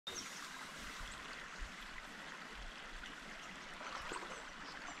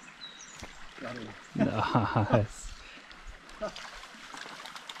Nice.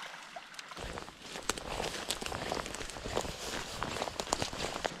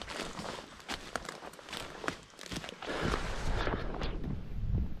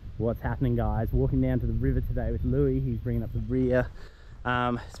 What's happening, guys? Walking down to the river today with Louie. He's bringing up the rear.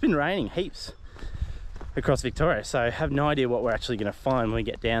 It's been raining heaps across Victoria, so I have no idea what we're actually going to find when we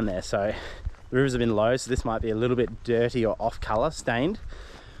get down there. So the rivers have been low, so this might be a little bit dirty or off color, stained,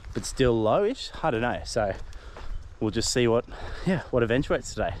 but still lowish. I don't know. So we'll just see what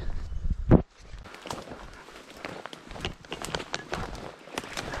eventuates today.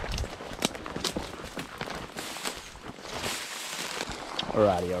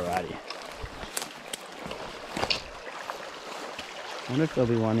 Alrighty. I wonder if there'll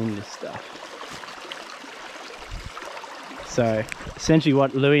be one in this stuff. So essentially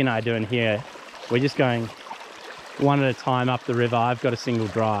what Louie and I are doing here, we're just going one at a time up the river. I've got a single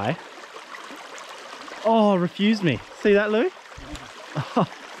dry. Oh, refused me. See that, Louie?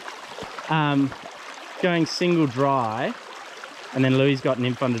 Going single dry, and then Louie's got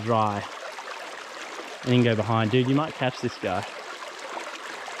nymph under dry. And you can go behind. Dude, you might catch this guy.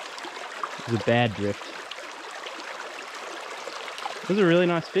 It was a bad drift. It was a really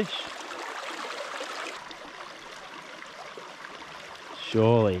nice fish.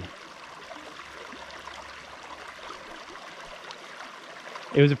 Surely.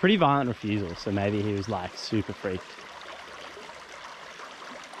 It was a pretty violent refusal, so maybe he was like super freaked.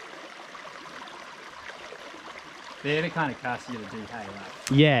 They're the kind of casts you gotta do, hey,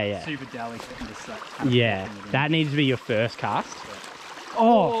 like Yeah. super delicate and just like That needs to be your first cast. Yeah.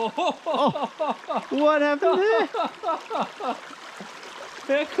 Oh, what happened there?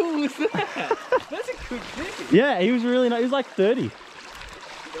 How cool was that? That's a good fish. Yeah, he was really nice. He was like 30.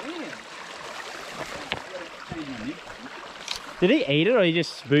 Damn. Did he eat it or he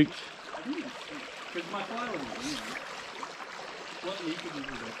just spooked? I think it's because my fly wasn't in. What you could do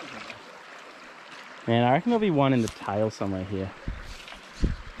with that? Man, I reckon there'll be one in the tail somewhere here.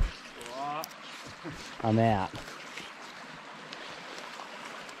 What? I'm out.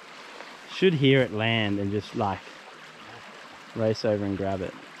 Should hear it land and just like race over and grab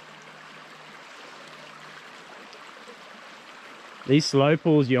it. These slow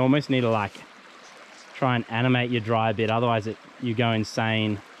pools, you almost need to like try and animate your dry a bit, otherwise you go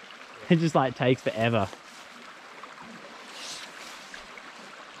insane. It just like takes forever.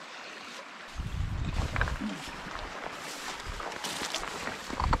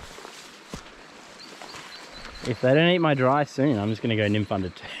 If they don't eat my dry soon, I'm just going to go nymph under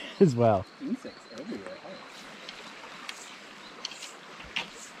 2 as well. Insects everywhere.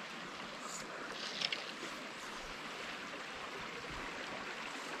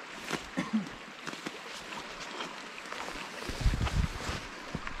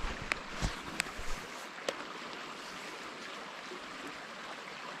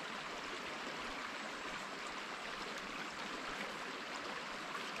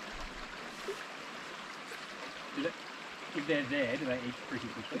 If they're there, do they eat pretty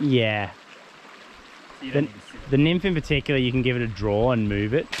quickly? Yeah. So you don't need to sit The nymph in particular, you can give it a draw and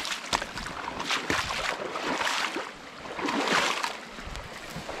move it.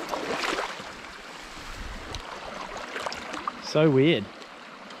 So weird.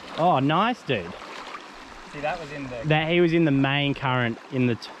 Oh, nice, dude. See, that was in the... He was in the main current in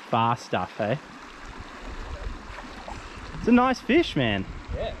the fast stuff, eh? It's a nice fish, man.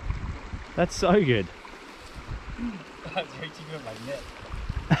 Yeah. That's so good. I was reaching with my net.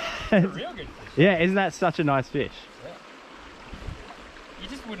 It's a real good fish. Yeah, isn't that such a nice fish? Yeah. You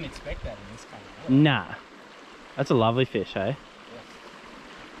just wouldn't expect that in this kind of water. Nah. That's a lovely fish, eh?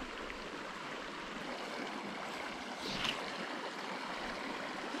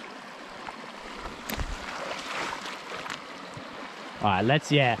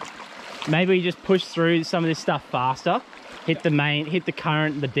 Alright, maybe we just push through some of this stuff faster, hit the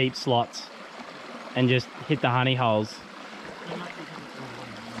current, the deep slots, and just hit the honey holes.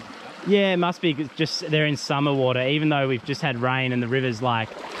 Yeah, it must be just they're in summer water, even though we've just had rain and the river's like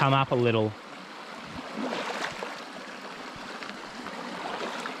come up a little.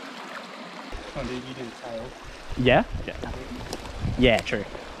 Oh, dude, you do the tail. Yeah? Okay. Yeah, true.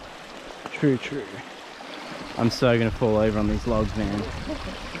 True. I'm so gonna fall over on these logs, man.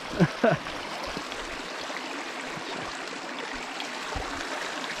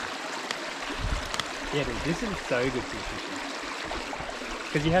 Yeah, dude, this is so good for fishing.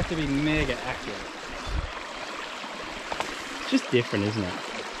 Because you have to be mega accurate. It's just different, isn't it?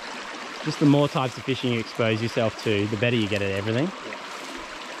 Just the more types of fishing you expose yourself to, the better you get at everything. Yeah.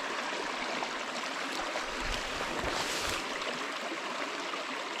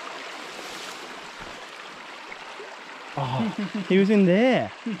 Oh, he was in there.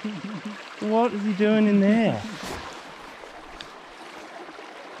 What is he doing in there?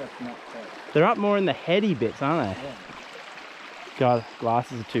 That's not fair. They're up more in the heady bits, aren't they? Yeah. God,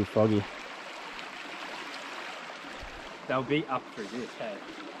 glasses are too foggy. They'll be up through this, hey?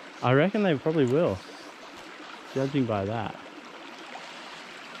 I reckon they probably will, judging by that.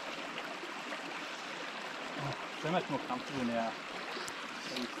 Oh, so much more comfortable now.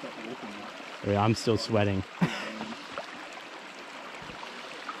 So we stop walking now. Yeah, I'm still sweating.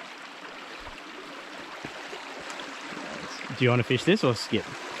 Do you want to fish this or skip?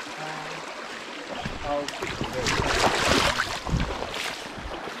 I'll skip the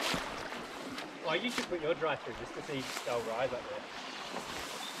well, you should put your dry through just to see if they'll rise up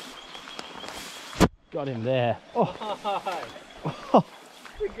there. Got him there. Oh, Hi. oh,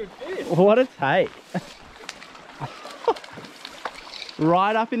 That's a good fish. what a take.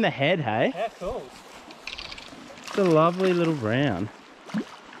 Right up in the head, hey? How cool. It's a lovely little brown.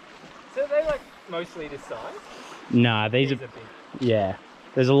 So are they like mostly this size? Nah, these are, big. yeah.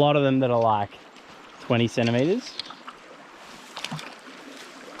 There's a lot of them that are like 20 centimeters.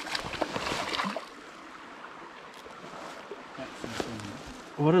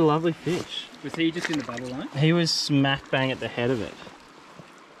 What a lovely fish. Was he just in the bubble line? He was smack bang at the head of it.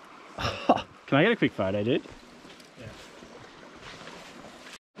 Can I get a quick photo, dude? Yeah.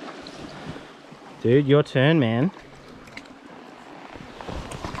 Dude, your turn, man.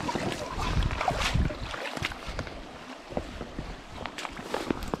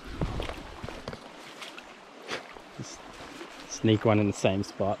 Just sneak one in the same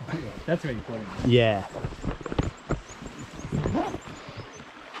spot. That's where you put him. Yeah.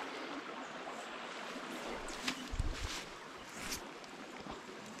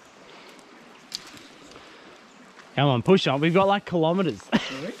 Come on, push on. We've got like kilometers.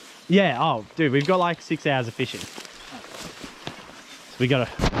 Really? Yeah, oh dude, we've got like 6 hours of fishing. So we gotta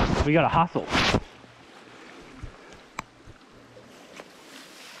hustle.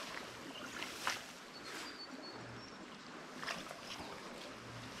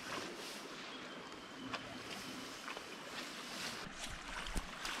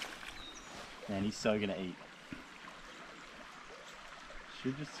 Man, he's so gonna eat.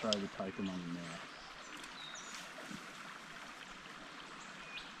 Should just throw the Pokemon in there.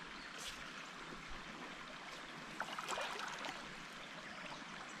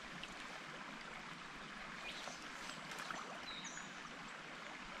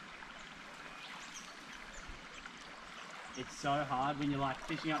 It's so hard when you're like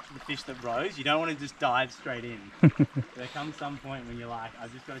fishing up to the fish that rose. You don't want to just dive straight in. There comes some point when you're like,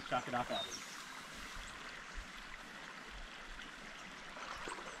 I've just got to chuck it up at him.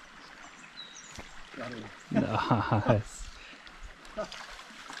 Nice.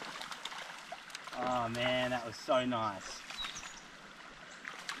 Oh man, that was so nice.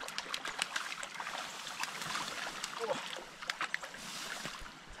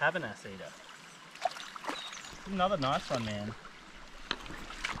 Tabernacle eater. Another nice one, man.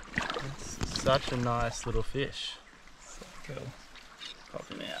 It's such a nice little fish. So cool. Pop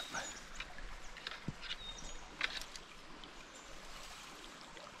him out.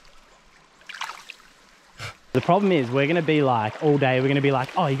 The problem is we're going to be like, all day, we're going to be like,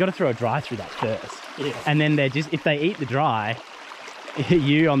 oh, you got to throw a dry through that first. Yeah. And then they're just, if they eat the dry,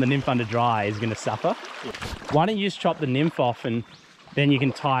 you on the nymph under dry is going to suffer. Yeah. Why don't you just chop the nymph off and then you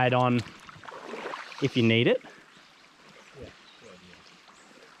can tie it on if you need it. Yeah, good idea.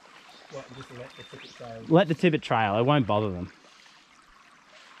 What, just let the tippet trail? Let the tippet trail, it won't bother them.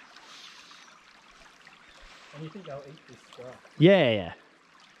 And you think they'll eat this stuff? Yeah, yeah.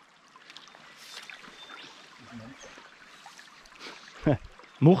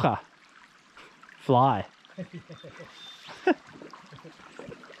 Mucha. Fly.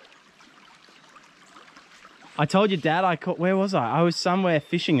 I told your dad I caught, where was I? I was somewhere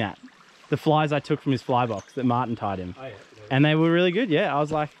fishing that. The flies I took from his fly box that Martin tied him. Oh, yeah. And they were really good, yeah. I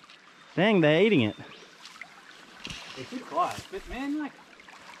was like, dang, they're eating it. They're good flies, but man, like...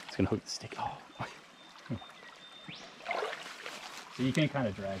 It's gonna hook the stick. Oh. So you can kind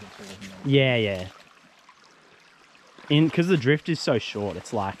of drag it through, isn't it? Yeah, yeah. Because the drift is so short,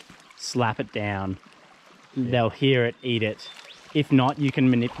 it's like, slap it down. Yeah. They'll hear it, eat it. If not, you can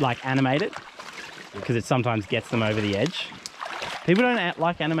like animate it, because it sometimes gets them over the edge. People don't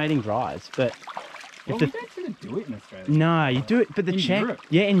like animating dries, but well, we don't sort of do it in Australia. No, you do it, but the check, Europe.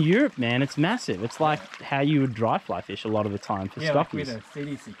 yeah, in Europe, man, it's massive. It's like how you would dry fly fish a lot of the time for yeah, stockies. like with a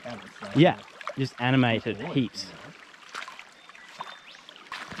CDC cabbage. Right? Yeah, just animate it heaps.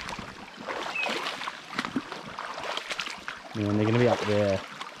 Man, they're gonna be up there.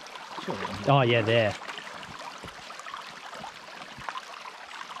 Sure. Oh yeah, there.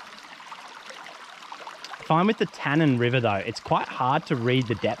 find with the Tannin River though, it's quite hard to read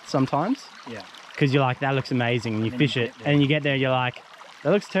the depth sometimes. Yeah. Because you're like, that looks amazing, and you fish it, and then you get there, you're like, that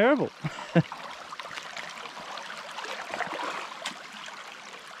looks terrible.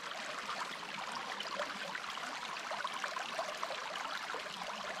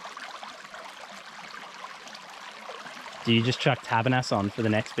 Do you just chuck tabernass on for the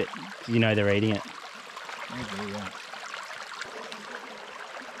next bit? Do you know they're eating it? Maybe, yeah.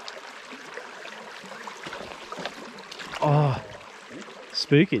 Oh,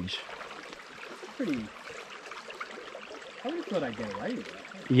 spookage. Pretty. I would have thought I'd get away with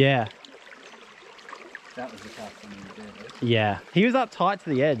it. Yeah. That was the cast I needed to do, though. Yeah. He was up tight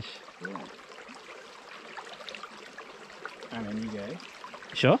to the edge. Yeah. And then you go.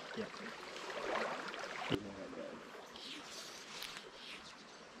 Sure? Yeah.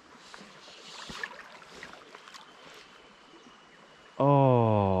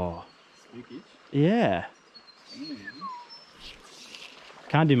 Oh. Spookage. Yeah.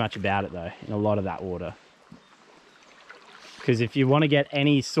 Can't do much about it though, in a lot of that water. Because if you want to get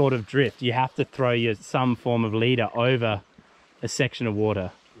any sort of drift, you have to throw some form of leader over a section of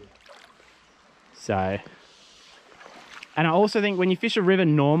water. Yeah. So, and I also think when you fish a river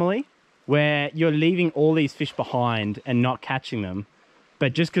normally, where you're leaving all these fish behind and not catching them,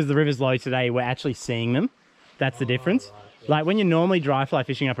 but just because the river's low today, we're actually seeing them. That's the difference. Right, yeah. Like when you're normally dry fly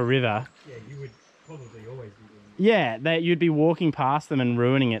fishing up a river, yeah, you would probably always be doing that. Yeah, you'd be walking past them and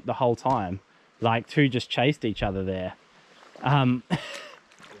ruining it the whole time. Like two just chased each other there.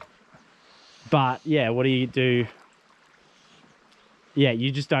 But yeah, what do you do? Yeah, you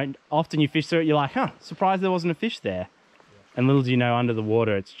just don't, often you fish through it, you're like, huh, surprised there wasn't a fish there. Yeah. And little do you know, under the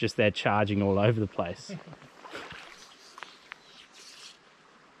water, it's just they're charging all over the place.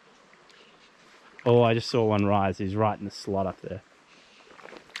 Oh, I just saw one rise. He's right in the slot up there.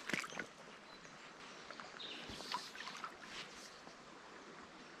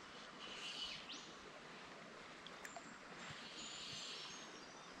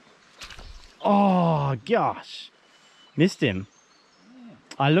 Oh, gosh. Missed him.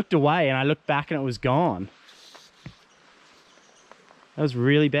 I looked away and I looked back and it was gone. That was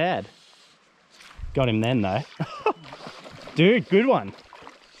really bad. Got him then, though. Dude, good one.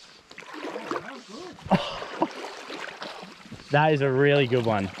 That is a really good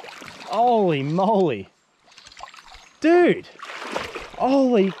one. Holy moly. Dude.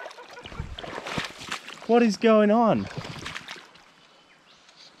 Holy. What is going on?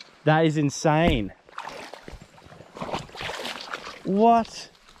 That is insane. What?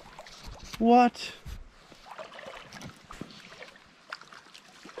 What?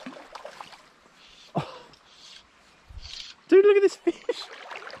 Oh. Dude, look at this fish.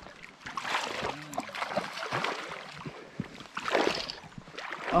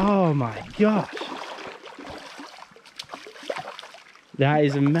 Oh my gosh. That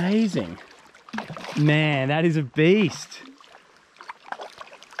is amazing. Man, that is a beast.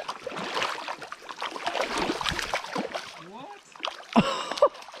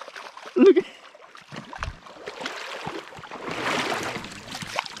 Look at...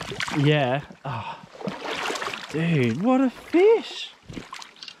 Yeah. Oh. Dude, what a fish.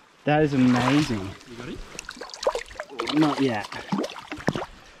 That is amazing. You got it? Oh, not yet.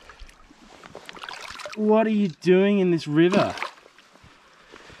 What are you doing in this river?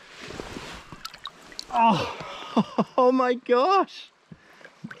 Oh, oh my gosh.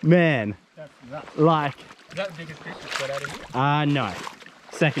 Man. That's nuts. Like... Is that the biggest fish that's got out of here? No.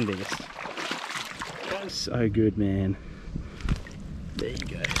 Second biggest. So good, man. There you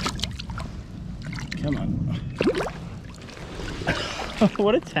go. Come on.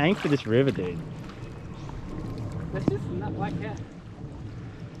 What a tank for this river, dude. That's just not like that.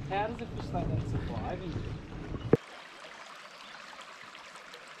 How does a fish like that survive?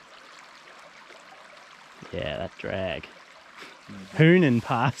 Yeah, that drag. Hooning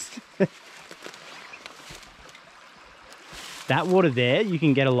past. That water there, you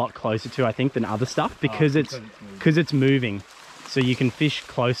can get a lot closer to, I think, than other stuff because it's moving. So you can fish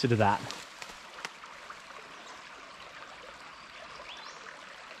closer to that.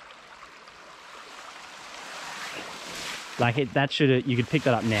 Like that should you could pick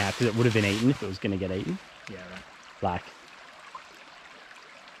that up now because it would have been eaten if it was going to get eaten. Yeah, right. Like.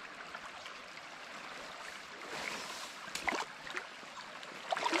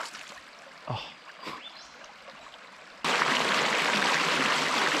 Oh.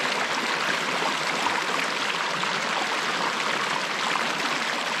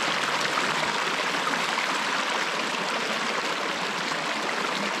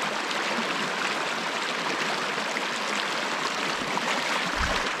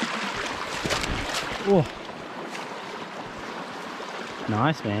 Whoa.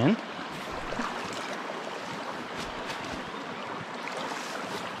 Nice, man.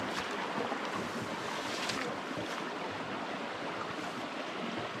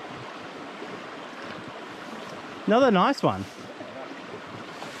 Another nice one.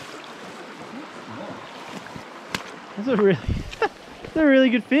 That's a really, that's a really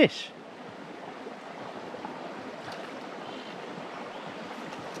good fish.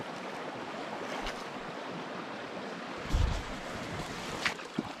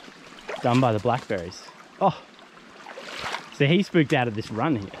 Done by the blackberries. Oh, so he spooked out of this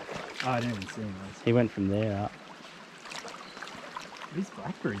run here. Oh, I didn't even see him. He went from there up. These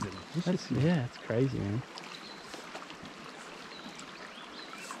blackberries are delicious. Yeah, it's crazy, man.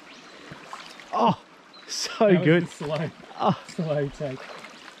 Oh, so That good. was the slow, Oh, slow take.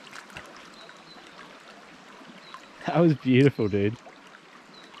 that was beautiful, dude.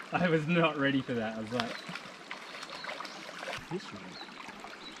 I was not ready for that. I was like,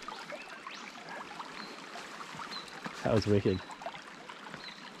 That was wicked.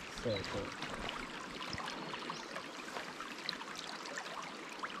 so cool.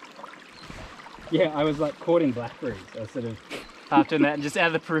 Yeah, I was like courting blackberries. I sort of after that, and just out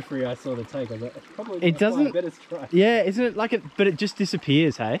of the periphery, I saw the take. I was like, it's probably It doesn't. better try. Yeah, isn't it like it? But it just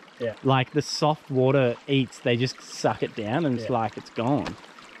disappears, hey? Yeah. Like the soft water eats, they just suck it down, and it's Yeah. like it's gone.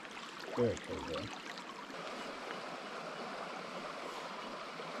 Very cool, though.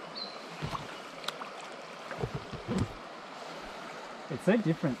 It's so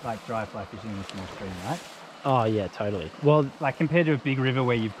different, like dry fly fishing in a small stream, right? Oh yeah, totally. Well, Like compared to a big river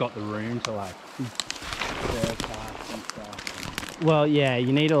where you've got the room to like stir cast and stuff. well, yeah,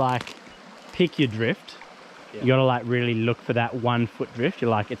 you need to like pick your drift. Yeah. You got to like really look for that 1 foot drift. You're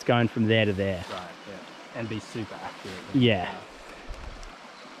like, it's going from there to there. Right, yeah. And be super accurate. Yeah.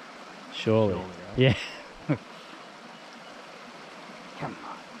 Surely. Surely, right? Yeah. Come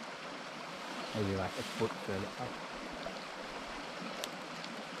on. Maybe like a foot further up.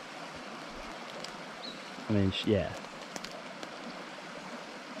 I mean, yeah.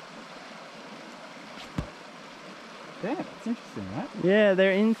 Yeah, it's interesting, right? Yeah,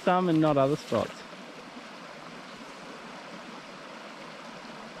 they're in some and not other spots.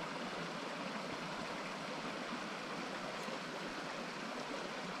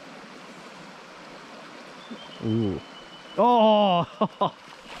 Ooh. Oh,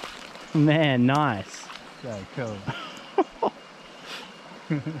 man, nice. So cool.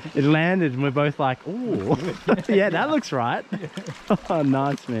 It landed and we're both like, ooh. Yeah, that looks right. Oh,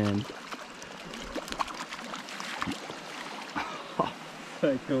 nice, man.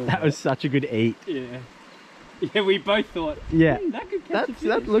 So cool. That was such a good eat. Yeah. Yeah, we both thought, Yeah, that could catch a fish.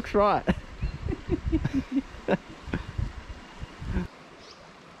 that looks right.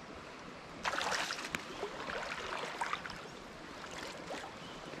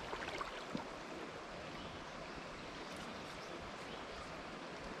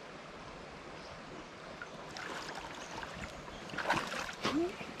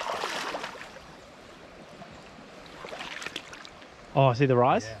 Oh, see the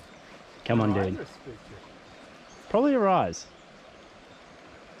rise? Yeah. Come on, Rise dude. or spook you? Probably a rise.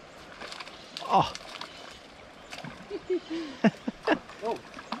 Oh. Oh.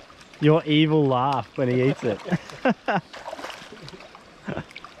 Your evil laugh when he eats it. Oh,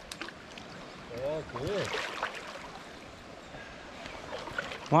 good.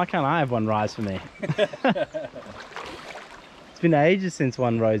 Why can't I have one rise for me? It's been ages since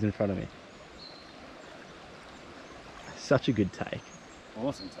one rose in front of me. Such a good take.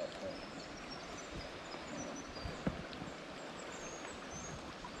 Awesome take.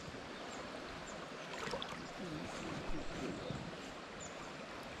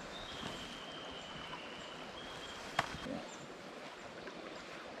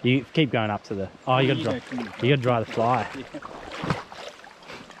 You keep going up to the. Oh, you got to dry the fly. Yeah.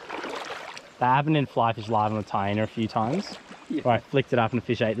 That happened in fly fish live on the Taina a few times. Yeah. Where I flicked it up and the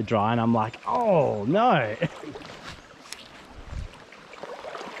fish ate the dry, and I'm like, oh no.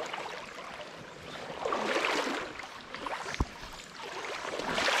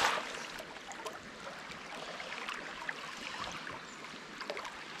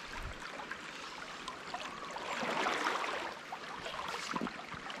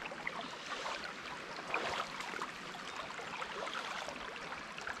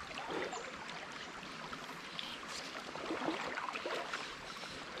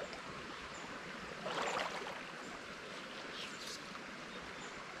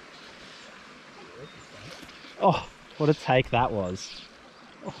 Oh, what a take that was.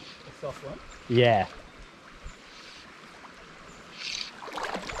 A soft one. Yeah.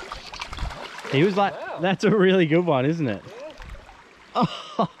 He was like, Wow. that's a really good one, isn't it?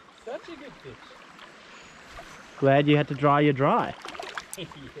 Oh, Such a good fish. glad you had to dry your dry. Yeah.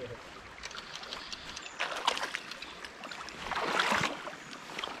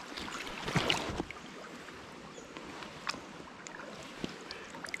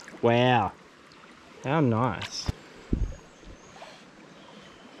 Wow. How nice.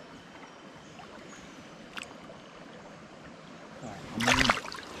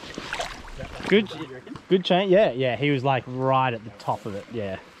 Good chain. Yeah, yeah. He was like right at the top of it.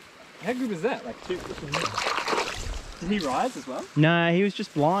 Yeah. How good was that? Like 2 fish in there. Did he rise as well? No, he was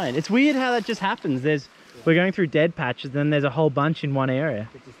just blind. It's weird how that just happens. We're going through dead patches, then there's a whole bunch in one area.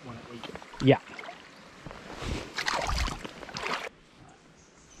 They just want to eat. Yeah.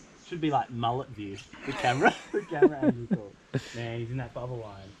 Should be like mullet view. The camera. The camera angle cool. Man, he's in that bubble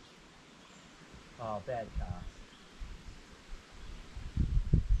line. Oh, bad cast.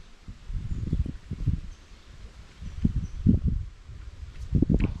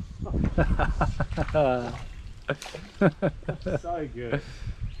 So good.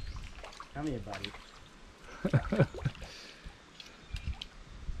 Come here, buddy.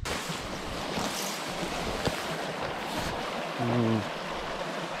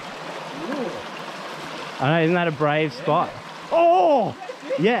 I know, isn't that a brave spot? Oh!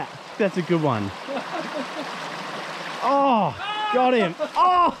 Yeah, that's a good one. Oh! Got him!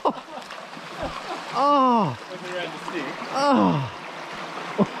 Oh! Oh! Looking around the stick. Oh!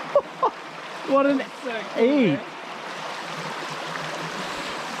 What an eat!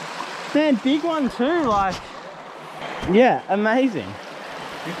 Man, big one too, like... Yeah, amazing.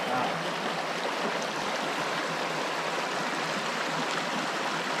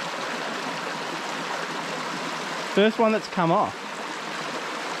 First one that's come off.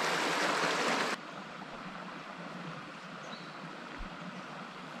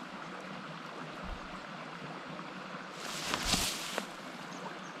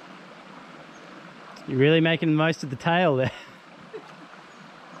 You're really making the most of the tail there.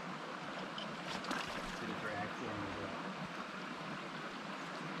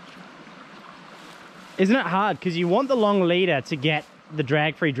 Isn't it hard? Because you want the long leader to get the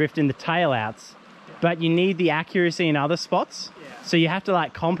drag-free drift in the tail outs, but you need the accuracy in other spots. Yeah. So you have to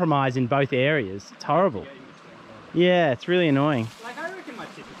like compromise in both areas. It's horrible. Yeah, it's really annoying. Like I reckon my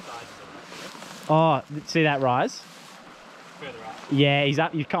Tippet size is Oh, see that rise? further up. Yeah, he's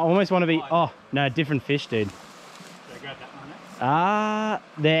up. You almost want to be... Oh, no, different fish, dude. Should I grab that one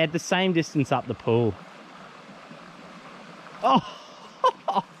next? They're at the same distance up the pool. Oh!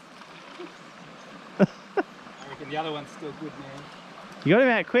 I reckon the other one's still good, man. You got him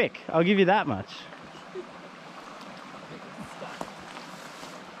out quick. I'll give you that much.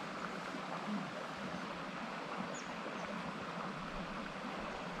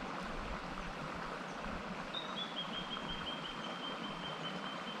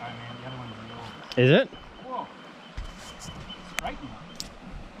 Alright, man, the other one's yours. Is it? Whoa. Straight now.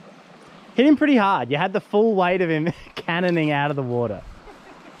 Hit him pretty hard. You had the full weight of him cannoning out of the water.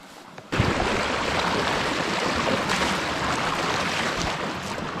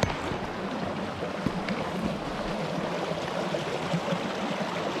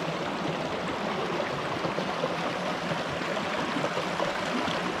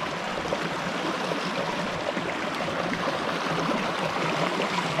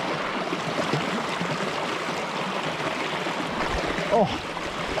 Oh.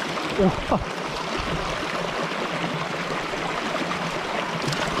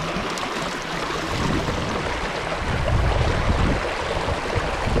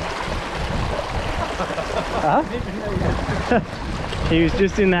 Huh? He was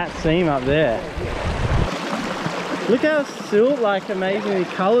just in that seam up there. Look how SYLK, like, amazingly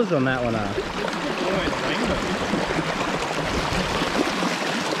colours on that one are.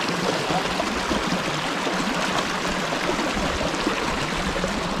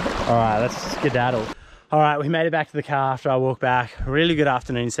 Alright, let's skedaddle. Alright, we made it back to the car after our walk back. Really good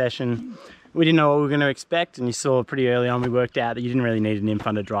afternoon session. We didn't know what we were going to expect, and you saw pretty early on we worked out that you didn't really need a nymph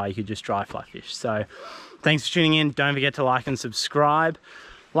under dry, you could just dry fly fish. So thanks for tuning in. Don't forget to like and subscribe.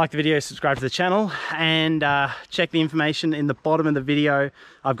 Like the video, subscribe to the channel, and check the information in the bottom of the video.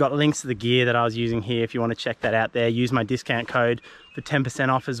 I've got links to the gear that I was using here if you want to check that out there. Use my discount code for 10%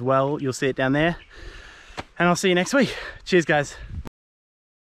 off as well. You'll see it down there. And I'll see you next week. Cheers, guys.